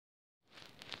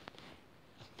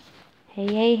Hey,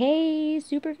 hey, hey,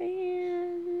 super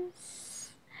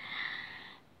fans!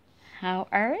 How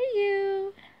are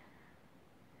you?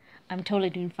 I'm totally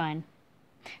doing fine.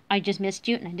 I just missed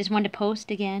you and I just wanted to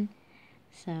post again.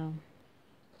 So,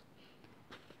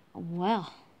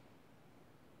 well,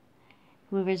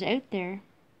 whoever's out there,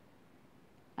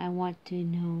 I want to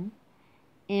know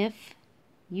if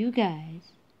you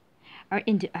guys are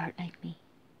into art like me.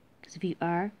 Because if you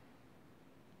are,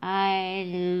 I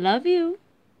love you.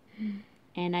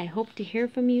 And I hope to hear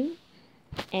from you.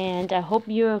 And I hope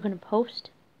you are going to post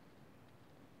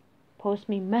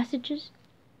me messages.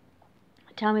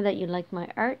 Tell me that you like my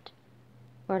art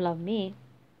or love me.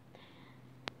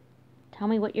 Tell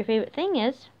me what your favorite thing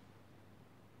is.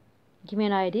 Give me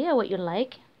an idea what you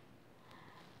like.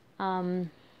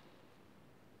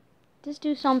 Just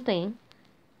do something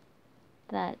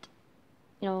that,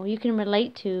 you can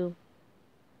relate to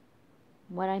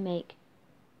what I make.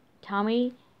 Tell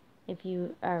me if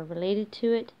you are related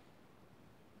to it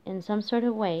in some sort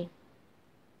of way.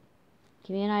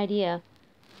 Give me an idea.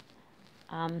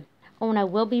 Oh, and I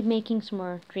will be making some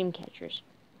more dream catchers.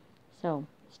 So,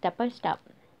 step by step.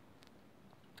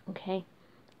 Okay?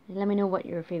 And let me know what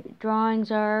your favorite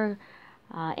drawings are,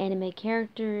 anime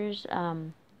characters,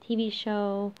 TV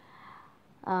show,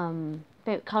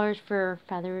 favorite colors for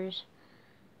feathers,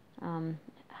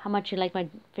 how much you like my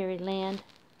fairyland.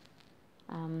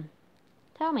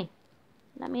 Tell me.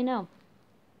 Let me know.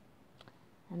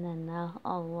 And then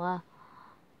I'll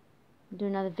do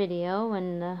another video,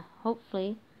 and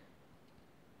hopefully,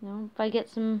 if I get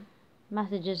some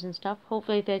messages and stuff,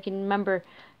 hopefully if I can remember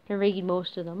to read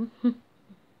most of them. It's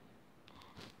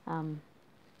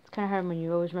kind of hard when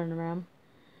you're always running around.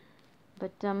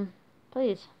 But,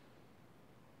 please,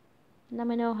 let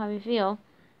me know how you feel.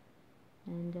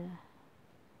 And,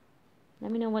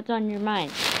 let me know what's on your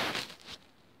mind.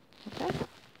 Okay?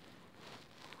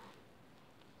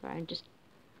 Sorry, I'm just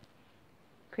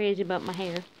crazy about my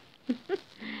hair.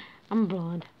 I'm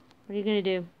blonde. What are you gonna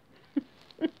do?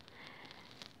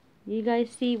 You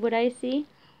guys see what I see?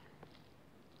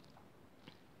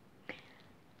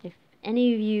 If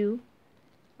any of you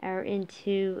are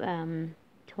into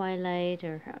Twilight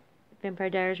or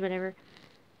Vampire Diaries, whatever,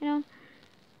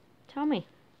 tell me.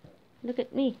 Look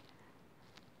at me.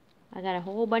 I got a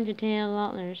whole bunch of tail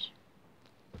antlers.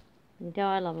 You can tell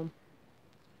I love them.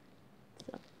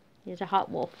 So, here's a hot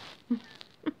wolf.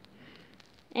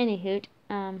 Anywho,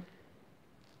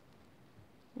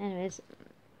 anyways,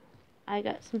 I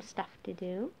got some stuff to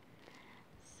do.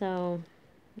 So,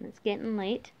 it's getting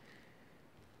late.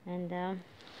 And,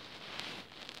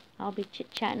 I'll be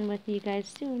chit-chatting with you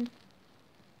guys soon.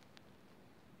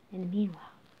 And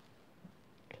meanwhile,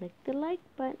 click the like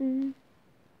button.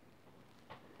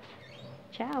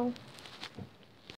 Ciao.